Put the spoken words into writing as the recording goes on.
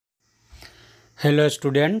Hello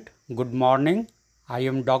student, good morning. I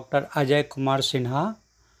am Dr. Ajay Kumar Sinha,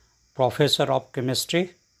 Professor of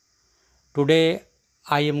Chemistry. Today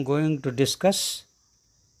I am going to discuss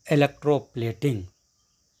electroplating.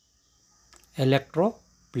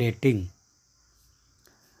 Electroplating.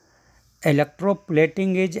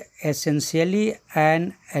 Electroplating is essentially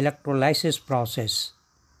an electrolysis process.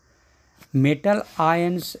 Metal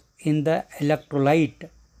ions in the electrolyte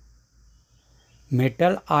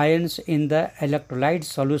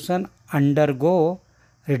solution undergo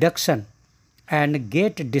reduction and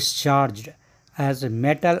get discharged as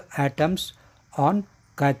metal atoms on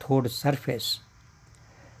cathode surface.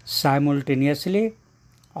 Simultaneously,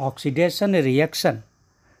 oxidation reaction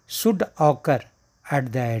should occur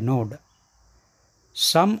at the anode.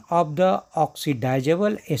 Some of the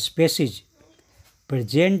oxidizable species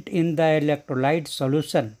present in the electrolyte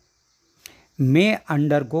solution may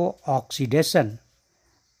undergo oxidation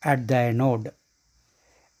at the anode.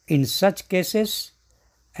 In such cases,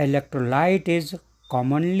 electrolyte is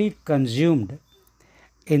commonly consumed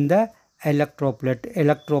in the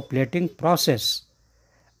electroplating process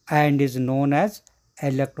and is known as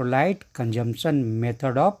electrolyte consumption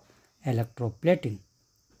method of electroplating.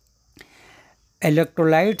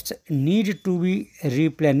 Electrolytes need to be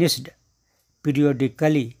replenished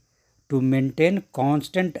periodically to maintain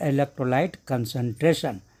constant electrolyte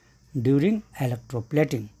concentration during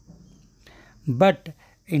electroplating. But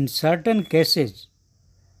in certain cases,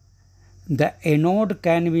 the anode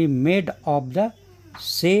can be made of the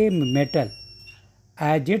same metal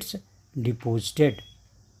as it's deposited.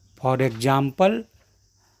 For example,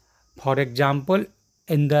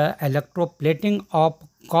 in the electroplating of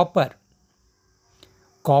copper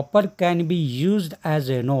can be used as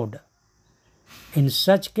anode. In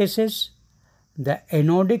such cases, the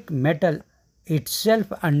anodic metal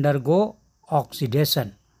itself undergo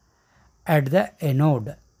oxidation at the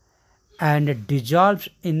anode and dissolves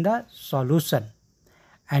in the solution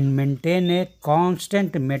and maintain a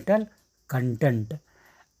constant metal content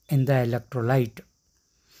in the electrolyte.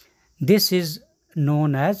 This is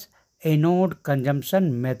known as anode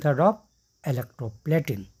consumption method of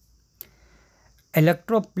electroplating.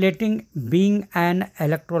 Electroplating being an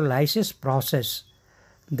electrolysis process,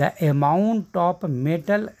 the amount of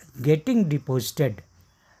metal getting deposited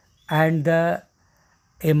and the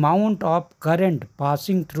amount of current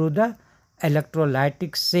passing through the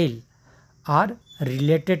electrolytic cell are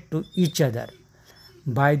related to each other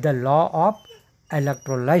by the law of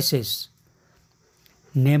electrolysis,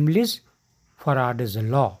 namely Faraday's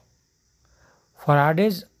law.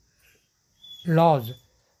 Faraday's laws,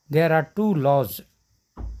 there are two laws: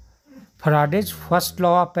 Faraday's first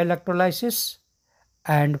law of electrolysis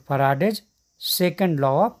and Faraday's second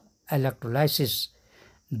law of electrolysis.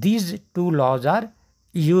 These two laws are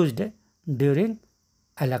used during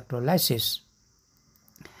electrolysis.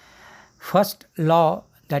 First law,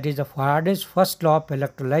 that is the Faraday's first law of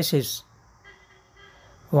electrolysis.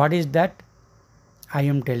 What is that? I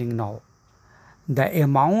am telling now. The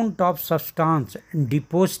amount of substance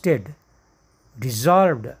deposited,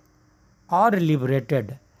 dissolved or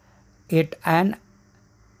liberated at an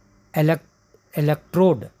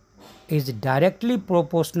electrode is directly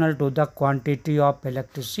proportional to the quantity of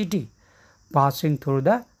electricity passing through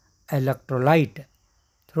the electrolyte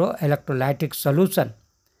through electrolytic solution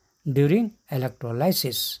during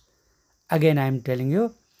electrolysis. Again, I am telling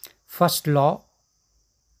you, first law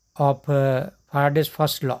of Faraday's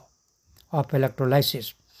first law of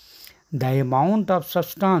electrolysis. The amount of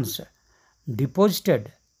substance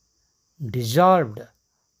deposited, dissolved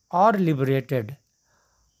or liberated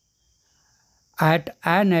at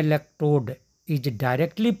an electrode is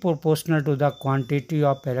directly proportional to the quantity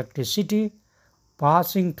of electricity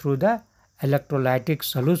passing through the electrolytic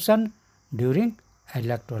solution during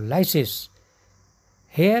electrolysis.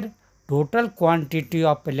 Here, total quantity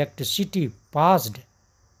of electricity passed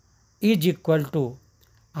is equal to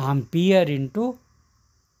ampere into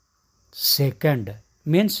second.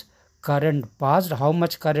 Means current passed, how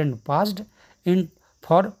much current passed in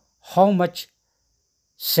for how much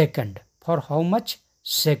second. For how much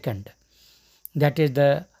second. That is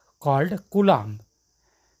the called Coulomb.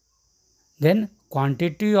 Then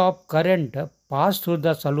quantity of current passed through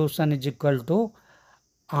the solution is equal to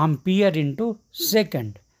ampere into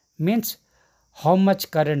second. Means how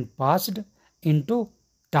much current passed into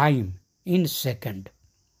time in second.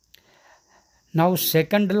 Now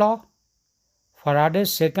second law,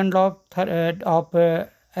 Faraday's second law of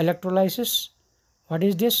electrolysis. What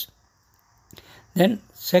is this? Then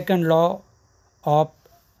second law of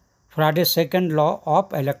Faraday's second law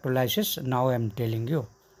of electrolysis. Now I am telling you.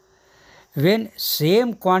 When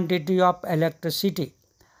same quantity of electricity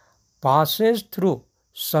passes through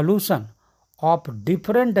solution of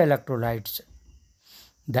different electrolytes,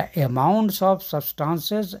 the amounts of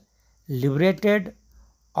substances liberated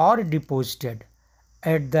or deposited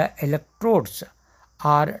at the electrodes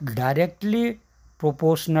are directly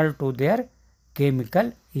proportional to their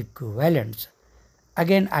chemical equivalents.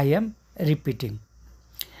 Again, I am repeating.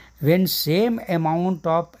 When same amount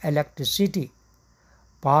of electricity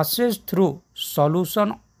passes through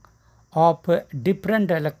solution of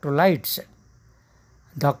different electrolytes,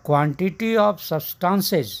 the quantity of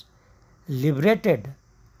substances liberated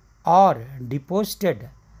or deposited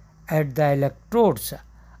at the electrodes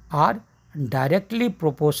are directly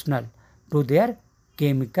proportional to their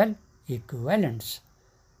chemical equivalents.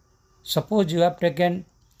 Suppose you have taken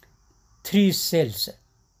three cells.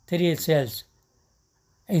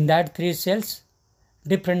 In that three cells,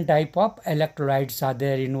 different type of electrolytes are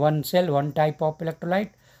there. In one cell, one type of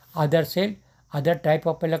electrolyte, other cell, other type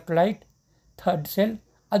of electrolyte, third cell,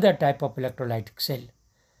 other type of electrolyte cell.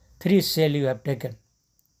 Three cell you have taken.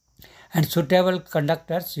 And suitable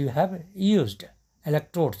conductors you have used,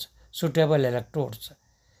 electrodes, suitable electrodes.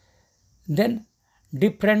 Then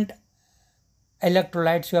different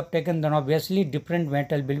electrolytes you have taken, then obviously different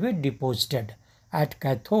metal will be deposited at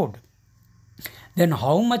cathode. Then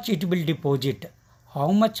how much it will deposit,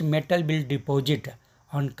 how much metal will deposit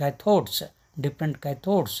on cathodes, different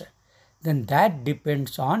cathodes, then that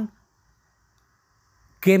depends on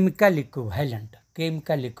chemical equivalent.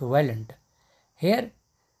 Chemical equivalent. Here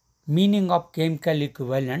meaning of chemical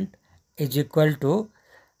equivalent is equal to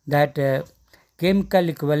that chemical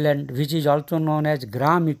equivalent, which is also known as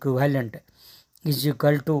gram equivalent, is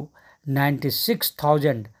equal to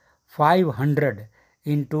 96,500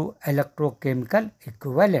 into electrochemical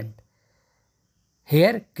equivalent.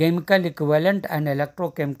 Here chemical equivalent and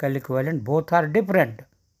electrochemical equivalent both are different.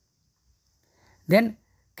 Then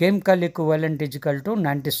chemical equivalent is equal to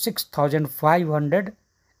 96,500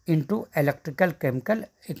 into electrical chemical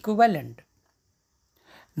equivalent.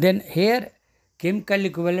 Then here chemical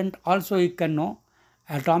equivalent also you can know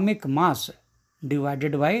atomic mass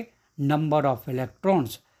divided by number of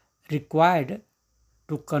electrons required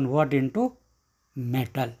to convert into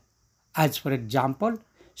metal. As for example,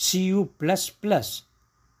 Cu++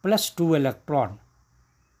 plus 2 electron.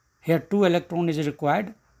 Here 2 electron is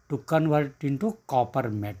required to convert into copper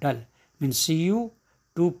metal. Means Cu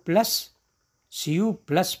plus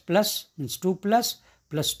means 2 plus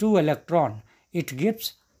 2 electron. It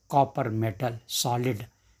gives copper metal solid.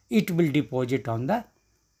 It will deposit on the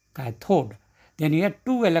cathode. Then here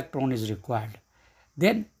 2 electron is required.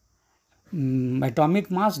 Then atomic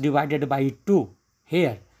mass divided by 2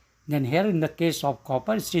 here. Then here in the case of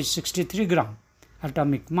copper it is 63 gram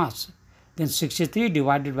atomic mass. Then 63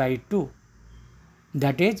 divided by 2,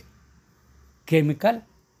 that is chemical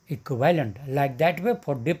equivalent. Like that way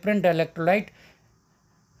for different electrolyte,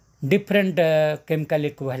 different chemical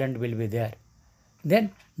equivalent will be there.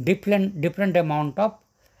 Then different amount of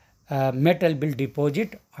metal will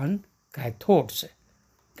deposit on cathodes.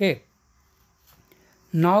 Okay.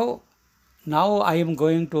 Now I am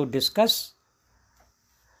going to discuss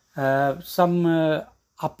some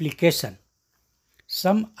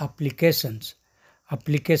applications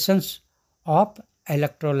of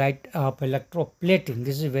electroplating.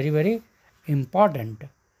 This is very important.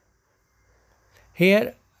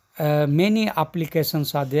 Here many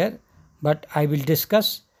applications are there, but I will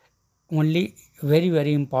discuss only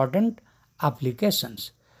very important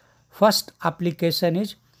applications. First application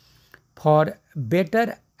is for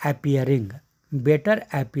better appearing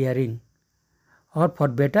or for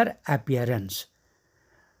better appearance.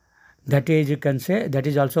 That is, you can say, that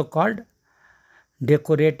is also called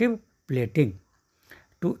decorative plating.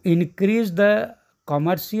 To increase the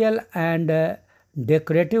commercial and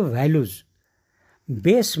decorative values,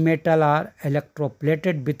 base metal are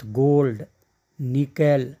electroplated with gold,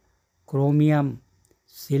 nickel, chromium,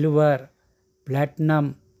 silver,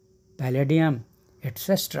 platinum, palladium,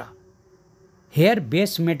 etc. Here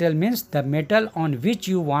base metal means the metal on which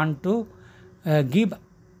you want to give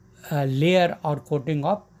a layer or coating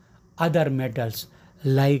of other metals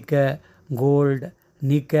like gold,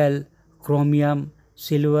 nickel, chromium,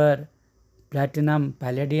 silver, platinum,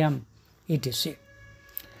 palladium, etc.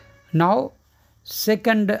 Now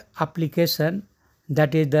second application,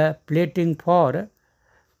 that is the plating for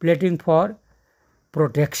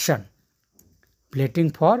protection.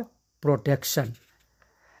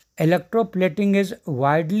 Electroplating is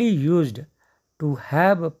widely used to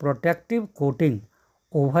have a protective coating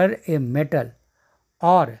over a metal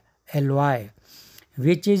or alloy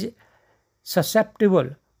which is susceptible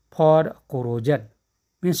for corrosion,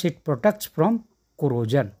 means it protects from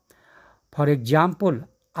corrosion. For example,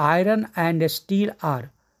 iron and steel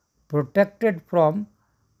are protected from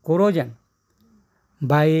corrosion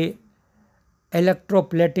by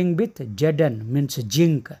electroplating with Zn, means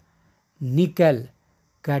zinc, nickel,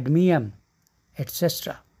 cadmium,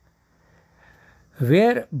 etc.,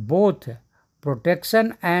 where both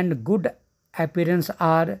protection and good appearance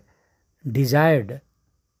are desired.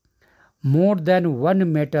 More than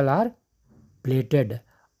one metal are plated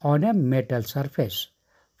on a metal surface.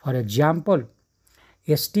 For example,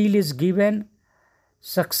 a steel is given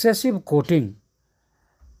successive coating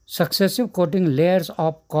layers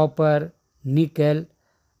of copper, nickel,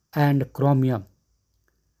 and chromium.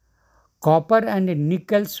 Copper and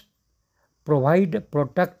nickels provide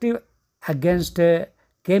protective against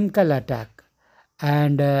chemical attack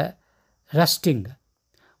and rusting,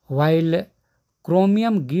 while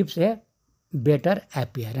chromium gives a better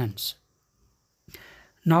appearance.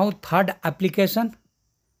 Now third application,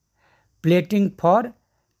 plating for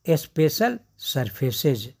special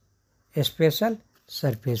surfaces. Special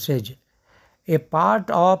surfaces. A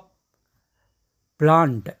part of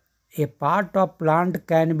plant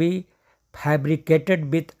can be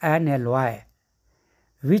fabricated with an alloy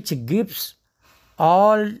which gives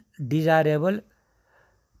all desirable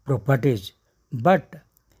properties, but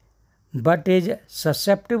is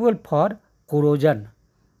susceptible for corrosion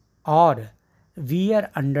or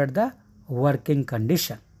wear under the working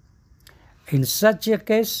condition. In such a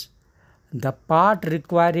case, the part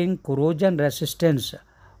requiring corrosion resistance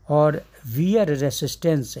or wear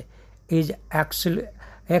resistance is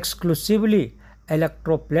exclusively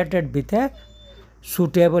electroplated with a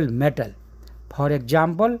suitable metal. For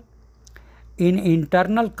example, in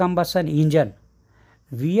internal combustion engine,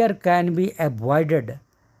 wear can be avoided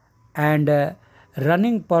and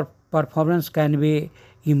running performance can be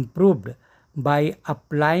improved by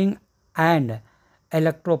applying an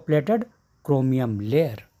electroplated chromium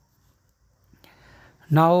layer.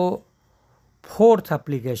 Now, fourth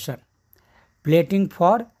application, plating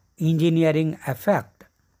for engineering effect.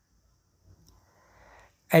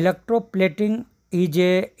 Electroplating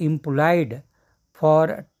is employed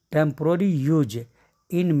for temporary use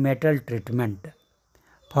in metal treatment.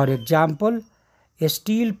 For example,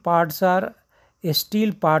 steel parts are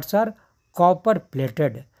copper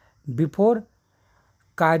plated before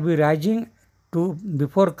carburizing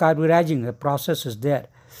a process is there.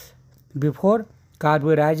 Before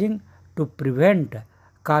carburizing to prevent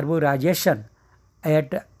carburization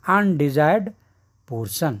at undesired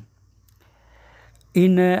portion.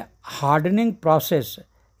 In a hardening process,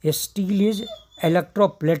 steel is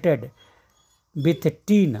electroplated with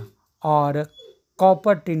tin or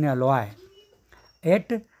copper tin alloy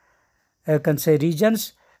at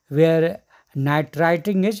regions where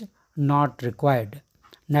nitriding is not required.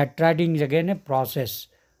 Nitriding is again a process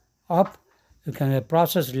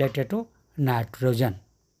related to nitrogen.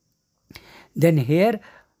 Then here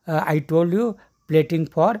I told you plating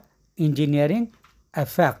for engineering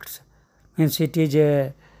effects, means it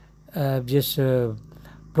is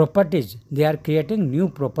properties, they are creating new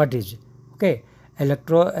properties. Okay,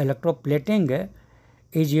 electroplating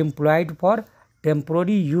is employed for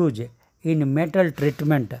temporary use in metal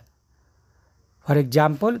treatment. For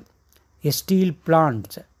example, steel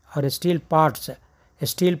parts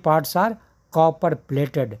are copper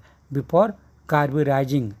plated before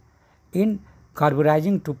carburizing to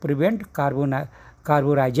prevent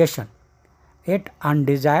carburization at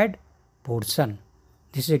undesired portion.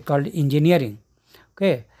 This is called engineering.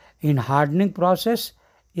 Okay, in hardening process,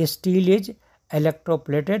 steel is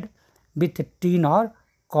electroplated with tin or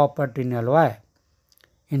copper tin alloy.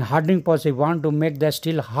 In hardening process, if you want to make the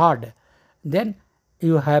steel hard, then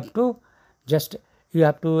steel is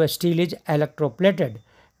electroplated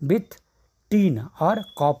with tin or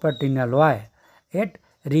copper tin alloy at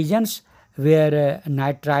regions where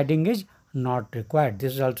nitriding is not required.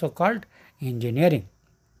 This is also called engineering.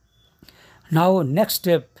 Now next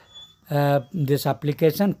this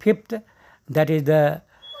application, fifth, that is the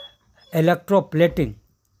electroplating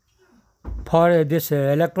for this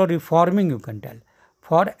electroreforming, you can tell,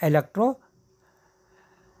 for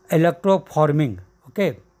electroforming.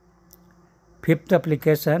 Okay, fifth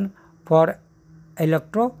application for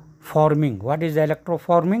electroforming. What is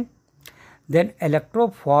electroforming? Then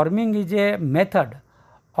electroforming is a method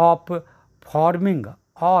of forming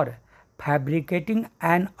or fabricating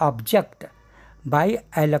an object by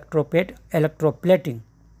electroplating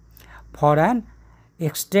for an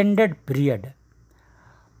extended period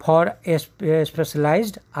for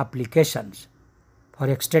specialized applications. For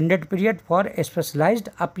extended period for a specialized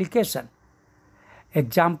application.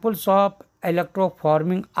 Examples of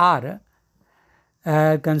electroforming are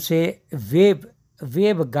can say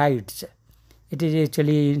wave guides. It is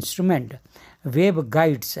actually instrument, wave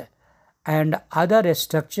guides, and other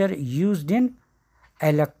structure used in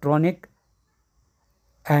electronic,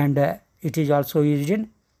 and it is also used in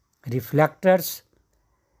reflectors,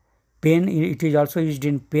 pen. It is also used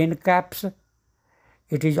in pen caps.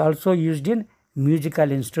 It is also used in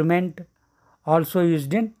musical instrument, also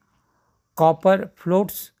used in copper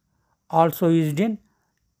floats, also used in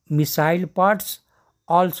missile parts,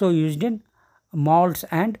 also used in molds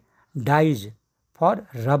and dyes for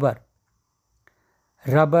rubber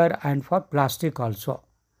and for plastic also.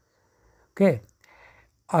 Okay,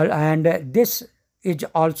 and this is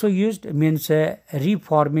also used means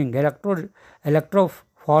reforming,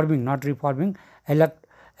 electroforming, not reforming.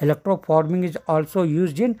 Electroforming is also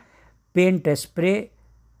used in paint spray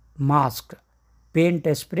mask, paint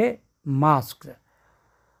spray masks,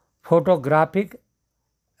 photographic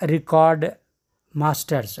record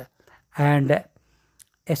masters, and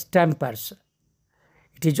stampers.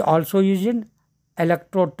 It is also used in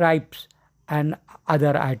electrotypes and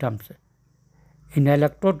other items. In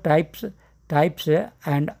types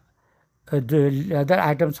and the other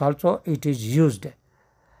items also it is used.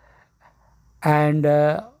 And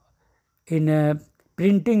in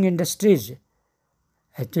printing industries,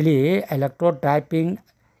 actually electrotyping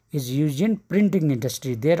is used in printing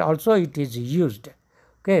industry. There also it is used.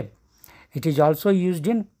 Okay, it is also used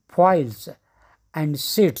in foils and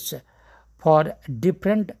sheets for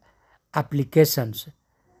different applications.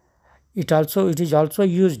 It is also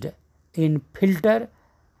used in filter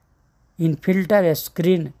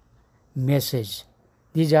screen message.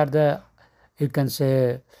 These are the, you can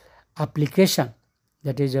say, application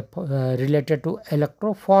that is related to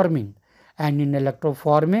electroforming, and in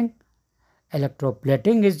electroforming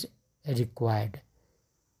electroplating is required.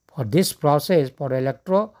 For this process, for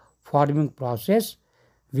electroforming process,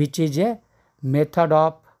 which is a method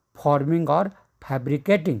of forming or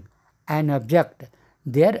fabricating an object,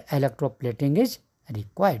 there electroplating is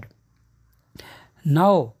required.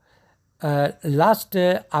 Now, last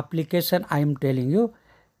application I am telling you,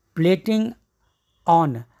 plating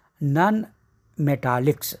on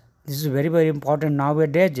non-metallics. This is very, very important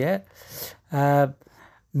nowadays.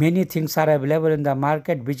 Many things are available in the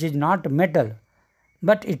market which is not metal,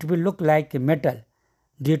 but it will look like metal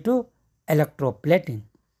due to electroplating.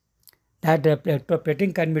 That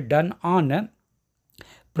electroplating can be done on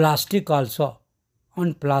plastic also,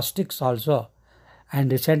 on plastics also, and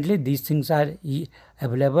recently these things are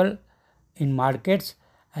available in markets,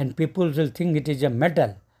 and people will think it is a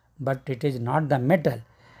metal, but it is not the metal.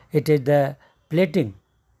 It is the plating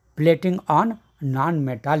on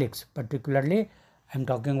non-metallics. Particularly I am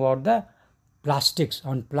talking about the plastics,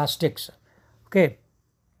 on plastics. Okay,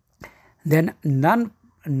 then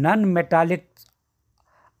non-metallics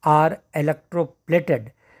are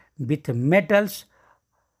electroplated with metals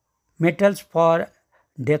for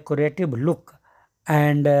decorative look,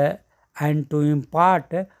 and to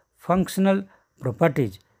impart functional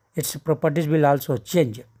properties. Its properties will also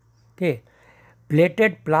change. Okay,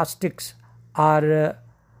 plated plastics are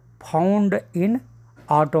found in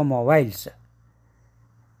automobiles.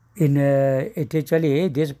 In it actually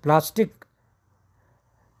this plated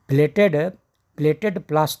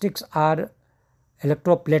plastics are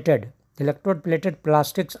electroplated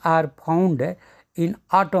plastics are found in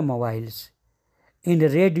automobiles, in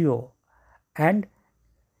radio, and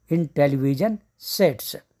in television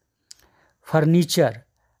sets, furniture,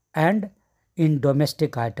 and in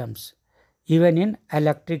domestic items, even in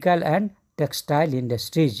electrical and textile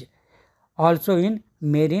industries, also in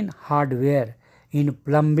marine hardware, in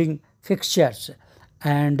plumbing fixtures,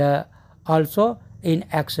 and also in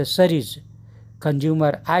accessories,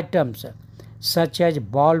 consumer items such as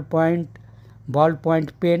ballpoint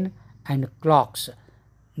pen, and clocks.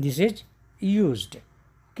 This is used.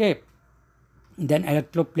 Okay, then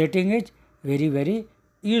electroplating is very, very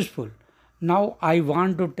useful. Now I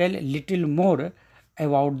want to tell little more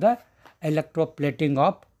about the electroplating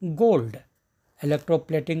of gold.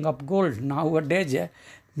 Electroplating of gold. Nowadays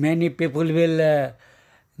many people will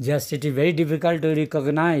just, it is very difficult to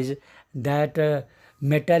recognize that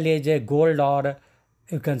metal is a gold, or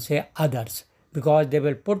you can say others, because they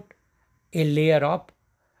will put a layer of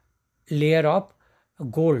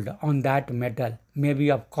gold on that metal, maybe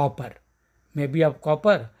of copper,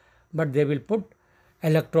 but they will put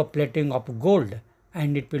electroplating of gold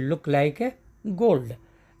and it will look like a gold.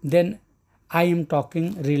 Then I am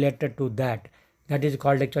talking related to that. That is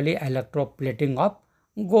called actually electroplating of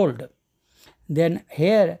gold. Then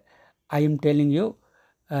here I am telling you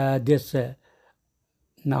this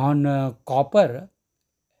on copper,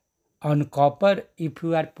 if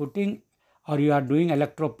you are putting or you are doing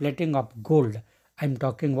electroplating of gold, I am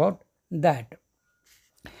talking about that.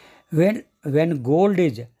 When gold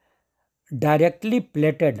is directly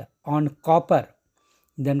plated on copper,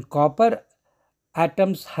 then copper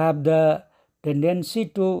atoms have the tendency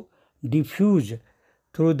to diffuse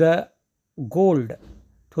through the gold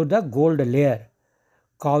layer,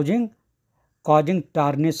 causing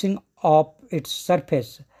tarnishing of its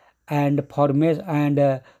surface and formation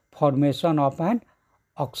of an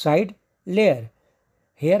oxide layer.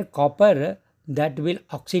 Here copper that will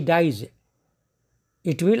oxidize,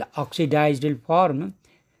 it will form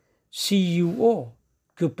CuO,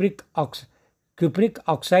 cupric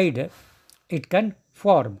oxide it can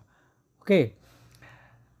form. Okay,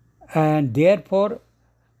 and therefore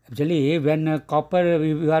actually when copper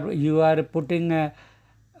you are putting a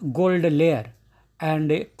gold layer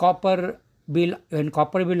and copper will, when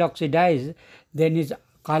copper will oxidize, then its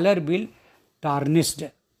color will tarnished,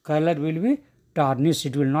 it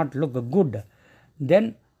will not look good.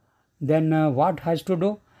 Then what has to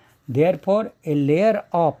do? Therefore a layer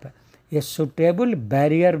of a suitable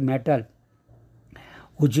barrier metal,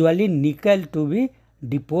 usually nickel, to be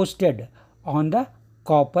deposited on the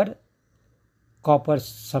copper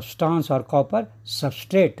substance or copper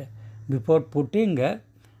substrate before putting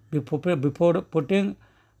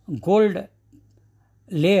gold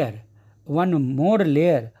layer, one more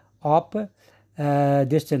layer of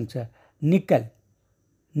this thing, nickel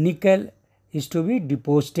is to be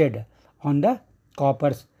deposited on the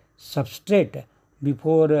copper substrate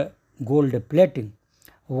before gold plating.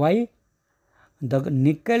 Why? The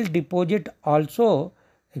nickel deposit also,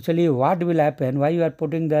 actually what will happen, why you are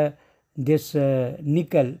putting this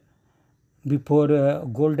nickel before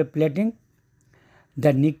gold plating?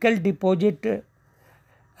 The nickel deposit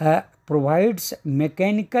provides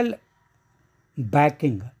mechanical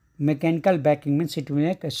backing. Mechanical backing means it will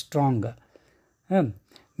make strong.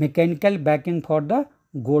 Mechanical backing for the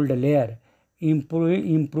gold layer,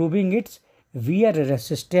 improving its wear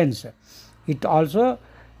resistance. It also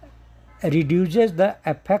reduces the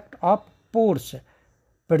effect of pores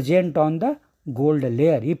present on the gold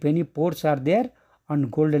layer. If any pores are there on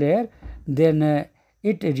gold layer, then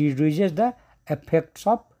it reduces the effects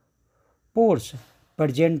of pores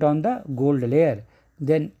present on the gold layer.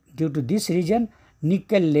 Then due to this reason,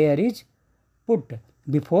 nickel layer is put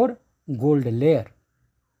before gold layer.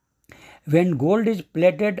 When gold is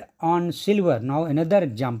plated on silver, now another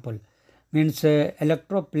example, means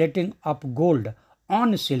electroplating of gold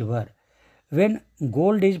on silver. When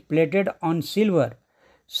gold is plated on silver,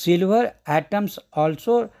 silver atoms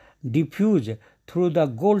also diffuse through the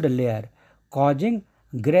gold layer, causing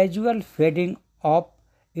gradual fading of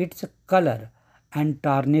its color and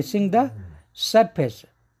tarnishing the surface.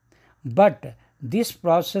 But this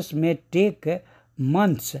process may take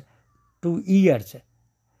months to years,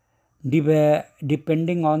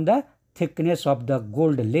 depending on the thickness of the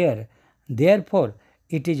gold layer. Therefore,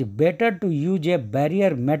 it is better to use a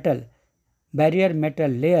barrier metal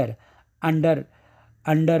layer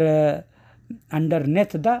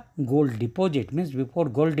underneath the gold deposit. Means before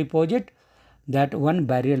gold deposit, that one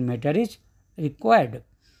barrier metal is required.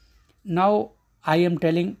 Now I am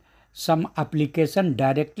telling some application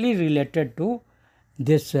directly related to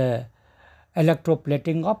this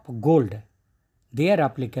electroplating of gold. Their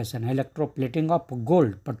application, electroplating of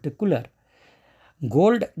gold particular.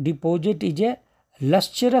 Gold deposit is a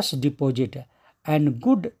lustrous deposit and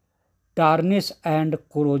good tarnish and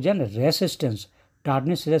corrosion resistance.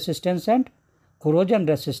 Tarnish resistance and corrosion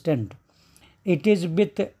resistant. It is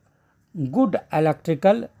with good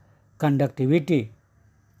electrical conductivity.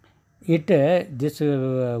 This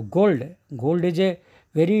gold is a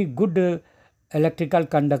very good electrical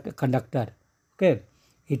conductor. Okay,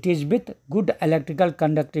 it is with good electrical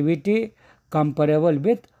conductivity comparable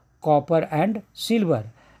with copper and silver,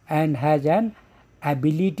 and has an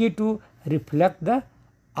ability to reflect the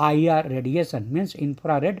IR radiation, means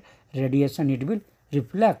infrared radiation it will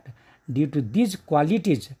reflect. Due to these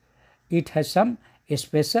qualities, it has some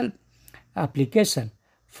special application.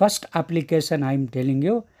 First application I am telling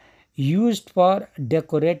you, used for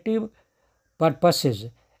decorative purposes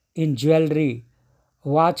in jewelry,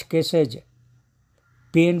 watch cases,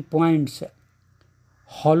 pen points,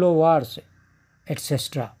 hollow wires,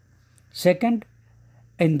 etc. Second,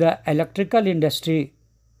 in the electrical industry,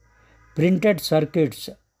 printed circuits,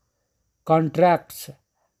 contracts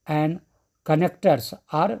and connectors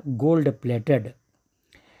are gold plated.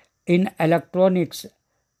 In electronics,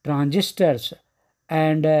 transistors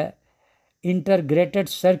and integrated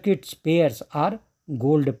circuit pairs are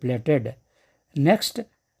gold plated. Next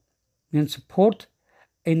means fourth,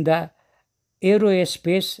 in the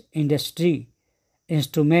aerospace industry,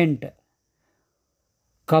 instrument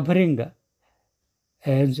covering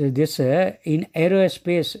and this in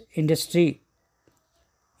aerospace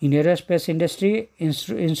industry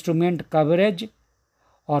instrument coverage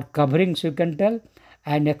or coverings you can tell,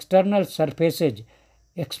 and external surfaces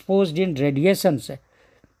exposed in radiations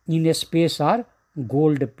in space are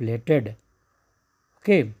gold plated.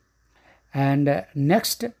 Okay, and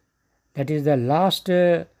next, that is the last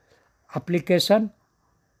application,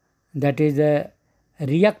 that is the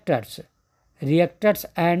reactors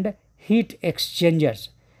and heat exchangers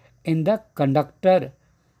in the conductor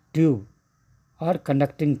tube or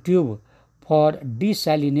conducting tube for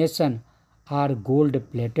desalination are gold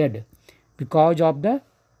plated because of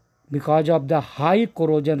the high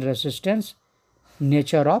corrosion resistance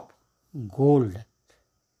nature of gold.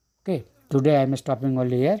 Okay, today I am stopping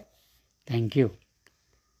only here. Thank you.